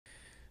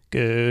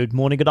Good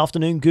morning, good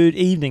afternoon, good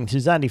evening. This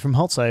is Andy from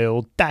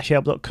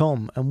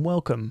wholesale-help.com and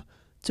welcome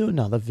to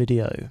another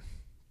video.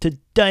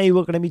 Today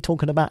we're going to be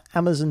talking about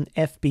Amazon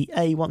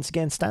FBA. Once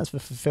again, stands for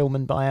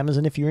Fulfillment by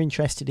Amazon. If you're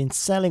interested in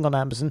selling on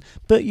Amazon,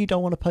 but you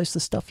don't want to post the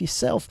stuff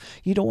yourself,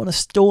 you don't want to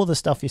store the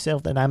stuff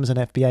yourself, then Amazon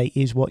FBA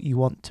is what you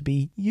want to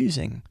be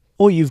using.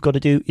 All you've got to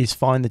do is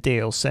find the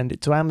deal, send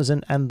it to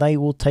Amazon, and they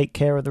will take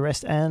care of the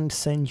rest and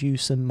send you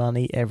some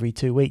money every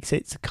 2 weeks.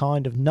 It's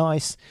kind of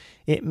nice.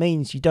 It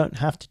means you don't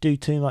have to do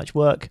too much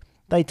work.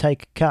 They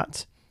take a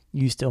cut.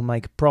 You still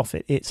make a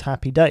profit. It's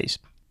happy days.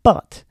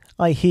 But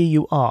I hear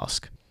you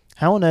ask,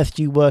 how on earth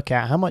do you work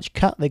out how much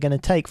cut they're going to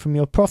take from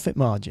your profit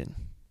margin?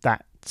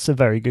 That's a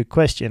very good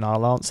question.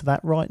 I'll answer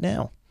that right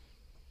now.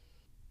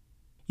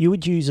 You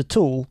would use a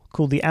tool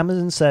called the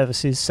Amazon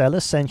Services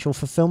Seller Central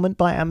Fulfillment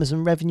by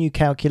Amazon Revenue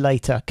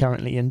Calculator,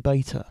 currently in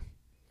beta,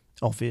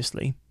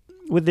 obviously.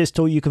 With this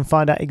tool, you can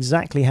find out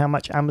exactly how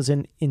much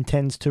Amazon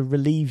intends to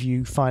relieve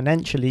you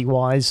financially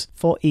wise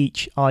for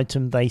each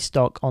item they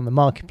stock on the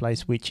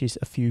marketplace, which is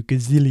a few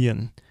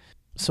gazillion.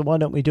 So why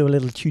don't we do a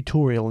little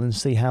tutorial and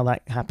see how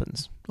that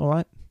happens? All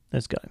right,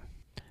 let's go.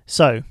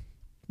 So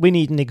we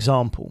need an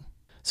example.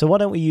 So why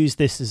don't we use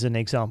this as an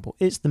example?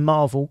 It's the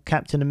Marvel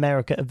Captain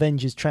America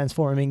Avengers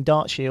Transforming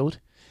Dart Shield.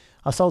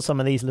 I sold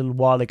some of these a little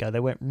while ago. They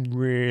went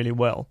really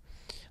well.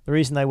 The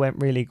reason they went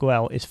really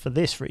well is for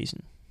this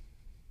reason.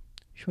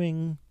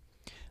 Swing.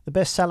 The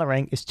bestseller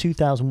rank is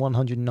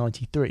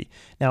 2,193.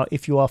 Now,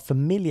 if you are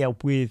familiar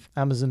with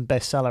Amazon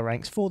bestseller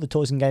ranks for the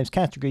toys and games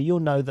category, you'll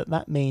know that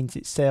that means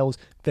it sells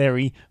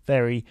very,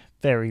 very,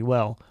 very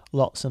well.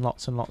 Lots and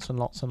lots and lots and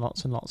lots and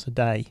lots and lots a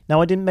day.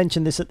 Now, I didn't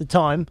mention this at the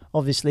time,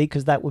 obviously,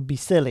 because that would be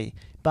silly.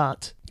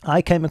 But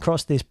I came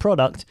across this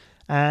product,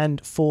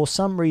 and for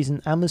some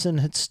reason, Amazon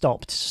had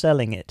stopped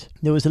selling it.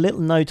 There was a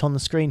little note on the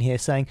screen here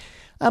saying,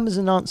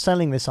 Amazon aren't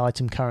selling this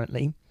item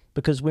currently,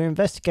 because we're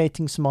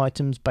investigating some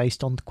items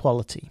based on the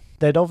quality.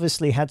 They'd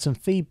obviously had some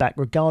feedback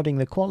regarding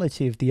the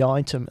quality of the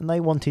item and they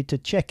wanted to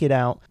check it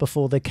out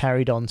before they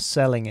carried on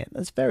selling it.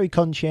 That's very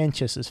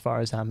conscientious as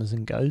far as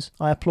Amazon goes.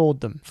 I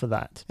applaud them for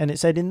that. And it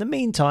said, in the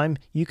meantime,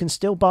 you can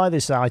still buy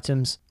these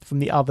items from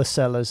the other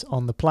sellers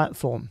on the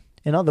platform.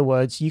 In other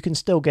words, you can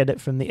still get it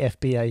from the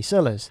FBA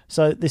sellers.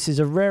 So this is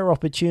a rare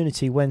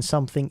opportunity when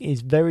something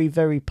is very,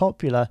 very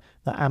popular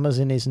that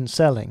Amazon isn't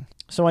selling.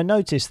 So I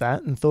noticed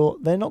that and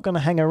thought they're not going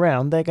to hang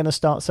around, they're going to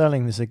start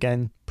selling this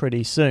again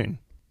pretty soon.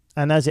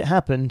 And as it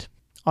happened,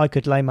 I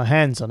could lay my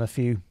hands on a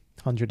few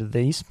hundred of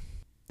these.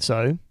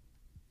 So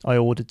I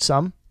ordered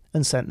some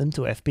and sent them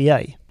to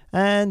FBA.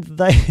 And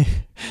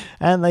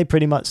they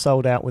pretty much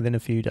sold out within a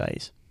few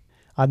days.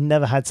 I've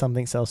never had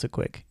something sell so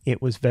quick. It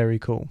was very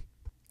cool.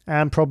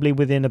 And probably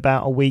within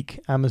about a week,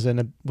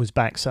 Amazon was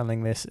back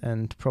selling this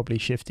and probably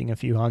shifting a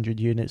few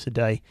hundred units a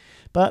day.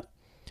 But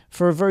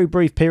for a very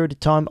brief period of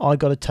time, I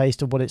got a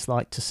taste of what it's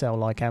like to sell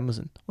like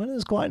Amazon. Well, it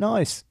was quite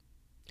nice.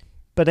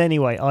 But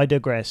anyway, I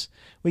digress.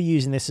 We're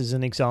using this as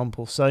an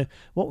example. So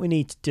what we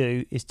need to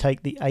do is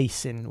take the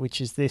ASIN,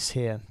 which is this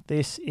here.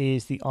 This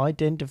is the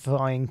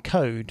identifying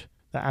code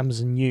that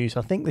Amazon use.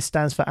 I think this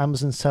stands for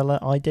Amazon Seller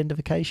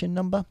Identification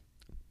Number.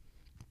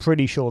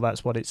 Pretty sure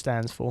that's what it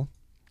stands for.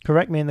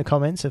 Correct me in the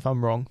comments if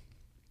I'm wrong.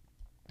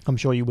 I'm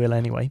sure you will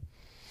anyway.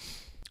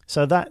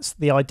 So that's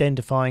the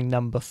identifying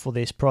number for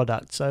this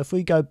product. So if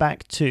we go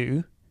back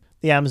to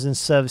the Amazon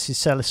Services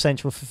Seller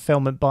Central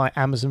Fulfillment by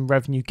Amazon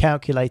Revenue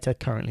Calculator,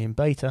 currently in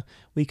beta,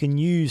 we can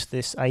use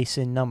this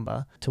ASIN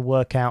number to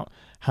work out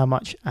how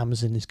much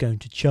Amazon is going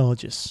to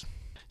charge us.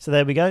 So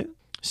there we go.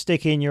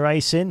 Stick in your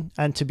ASIN,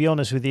 and to be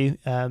honest with you,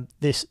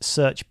 this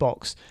search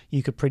box,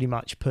 you could pretty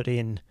much put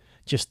in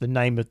just the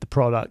name of the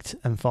product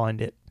and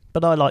find it.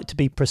 But I like to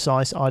be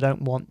precise. I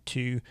don't want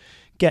to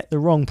get the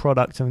wrong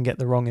product and get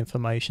the wrong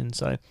information.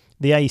 So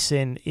the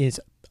ASIN is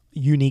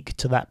unique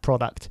to that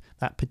product,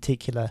 that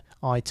particular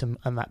item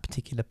and that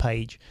particular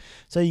page.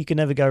 So you can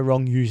never go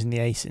wrong using the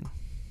ASIN.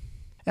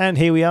 And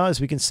here we are.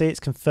 As we can see, it's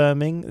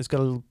confirming. It's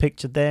got a little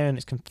picture there and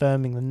it's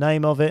confirming the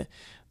name of it.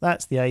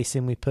 That's the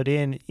ASIN we put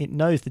in. It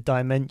knows the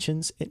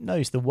dimensions. It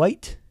knows the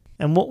weight.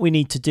 And what we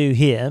need to do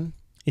here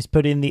is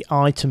put in the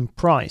item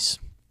price.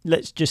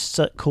 Let's just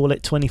call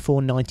it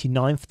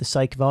 $24.99 for the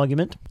sake of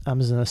argument.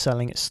 Amazon are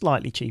selling it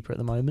slightly cheaper at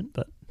the moment,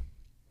 but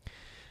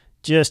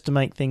just to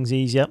make things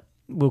easier,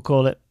 we'll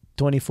call it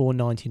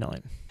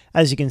 $24.99.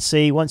 As you can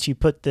see, once you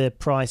put the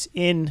price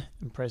in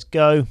and press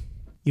go,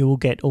 you will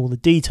get all the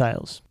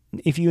details.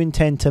 If you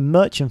intend to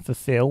merchant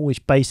fulfill,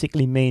 which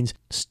basically means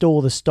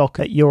store the stock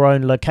at your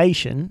own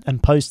location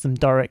and post them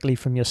directly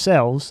from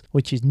yourselves,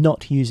 which is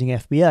not using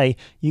FBA,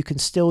 you can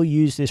still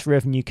use this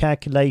revenue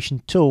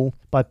calculation tool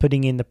by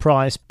putting in the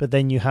price, but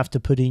then you have to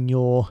put in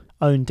your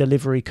own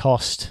delivery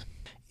cost.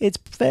 It's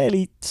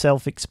fairly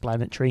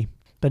self-explanatory,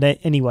 but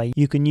anyway,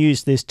 you can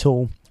use this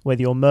tool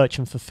whether you're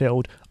merchant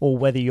fulfilled or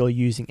whether you're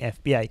using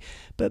FBA.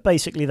 But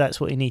basically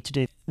that's what you need to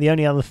do. The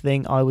only other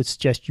thing I would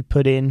suggest you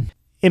put in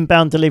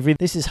inbound delivery.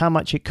 This is how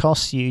much it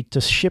costs you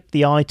to ship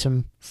the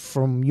item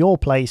from your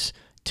place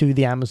to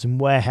the Amazon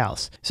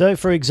warehouse. So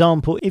for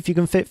example, if you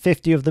can fit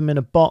 50 of them in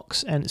a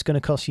box and it's going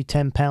to cost you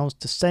 £10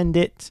 to send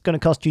it, it's going to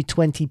cost you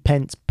 20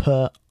 pence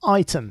per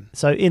item.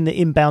 So in the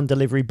inbound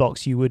delivery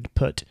box, you would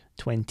put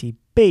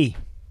 20p.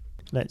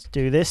 Let's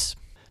do this.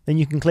 Then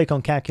you can click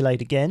on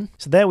calculate again.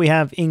 So there we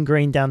have in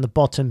green down the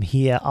bottom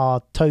here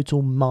our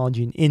total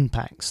margin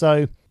impact.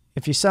 So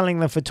if you're selling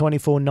them for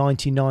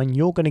 $24.99,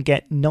 you're going to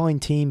get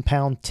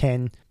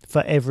 £19.10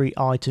 for every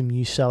item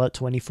you sell at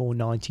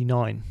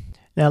 $24.99.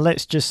 Now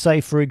let's just say,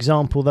 for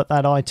example, that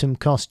item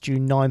cost you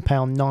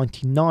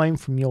 £9.99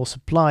 from your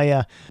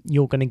supplier.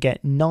 You're going to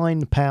get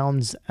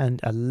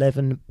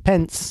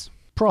 £9.11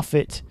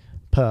 profit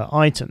per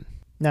item.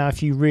 Now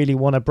if you really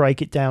want to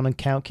break it down and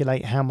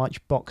calculate how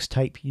much box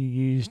tape you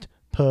used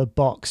per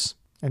box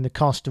and the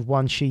cost of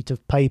one sheet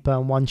of paper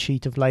and one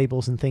sheet of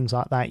labels and things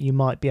like that, you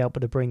might be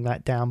able to bring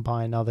that down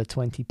by another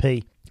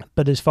 20p.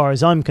 But as far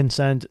as I'm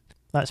concerned,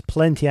 that's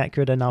plenty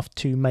accurate enough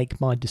to make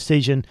my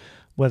decision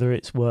whether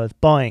it's worth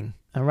buying.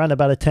 Around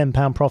about a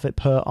 £10 profit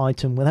per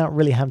item without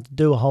really having to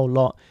do a whole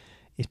lot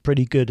is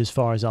pretty good as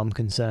far as I'm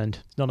concerned.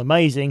 It's not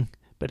amazing,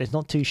 but it's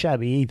not too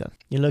shabby either.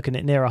 You're looking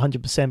at near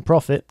 100%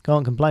 profit,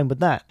 can't complain with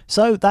that.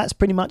 So that's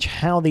pretty much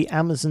how the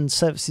Amazon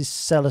Services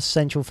Seller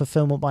Central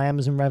Fulfillment by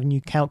Amazon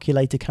Revenue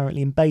Calculator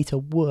currently in beta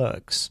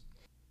works.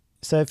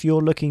 So if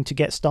you're looking to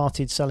get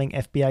started selling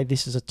FBA,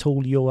 this is a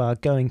tool you are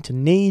going to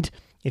need.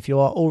 If you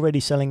are already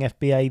selling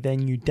FBA,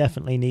 then you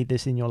definitely need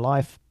this in your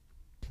life.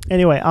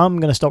 Anyway, I'm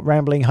going to stop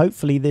rambling.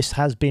 Hopefully this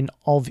has been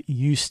of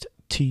use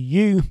to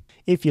you.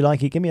 If you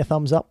like it, give me a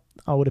thumbs up.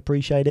 I would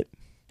appreciate it.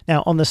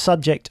 Now, on the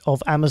subject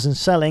of Amazon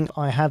selling,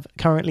 I have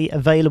currently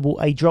available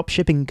a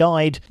dropshipping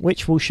guide,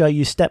 which will show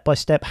you step by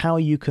step how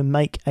you can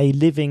make a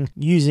living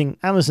using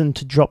Amazon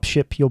to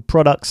dropship your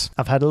products.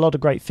 I've had a lot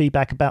of great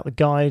feedback about the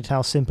guide,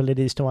 how simple it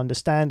is to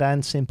understand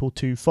and simple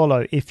to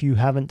follow. If you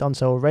haven't done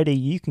so already,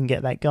 you can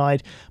get that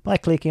guide by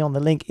clicking on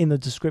the link in the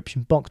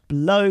description box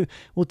below. It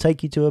will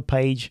take you to a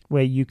page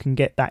where you can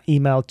get that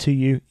emailed to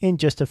you in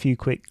just a few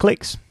quick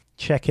clicks.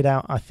 Check it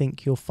out. I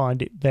think you'll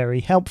find it very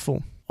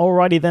helpful.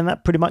 Alrighty then,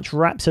 that pretty much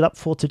wraps it up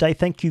for today.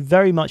 Thank you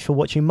very much for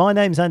watching. My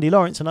name's Andy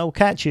Lawrence and I will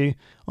catch you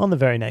on the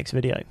very next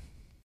video.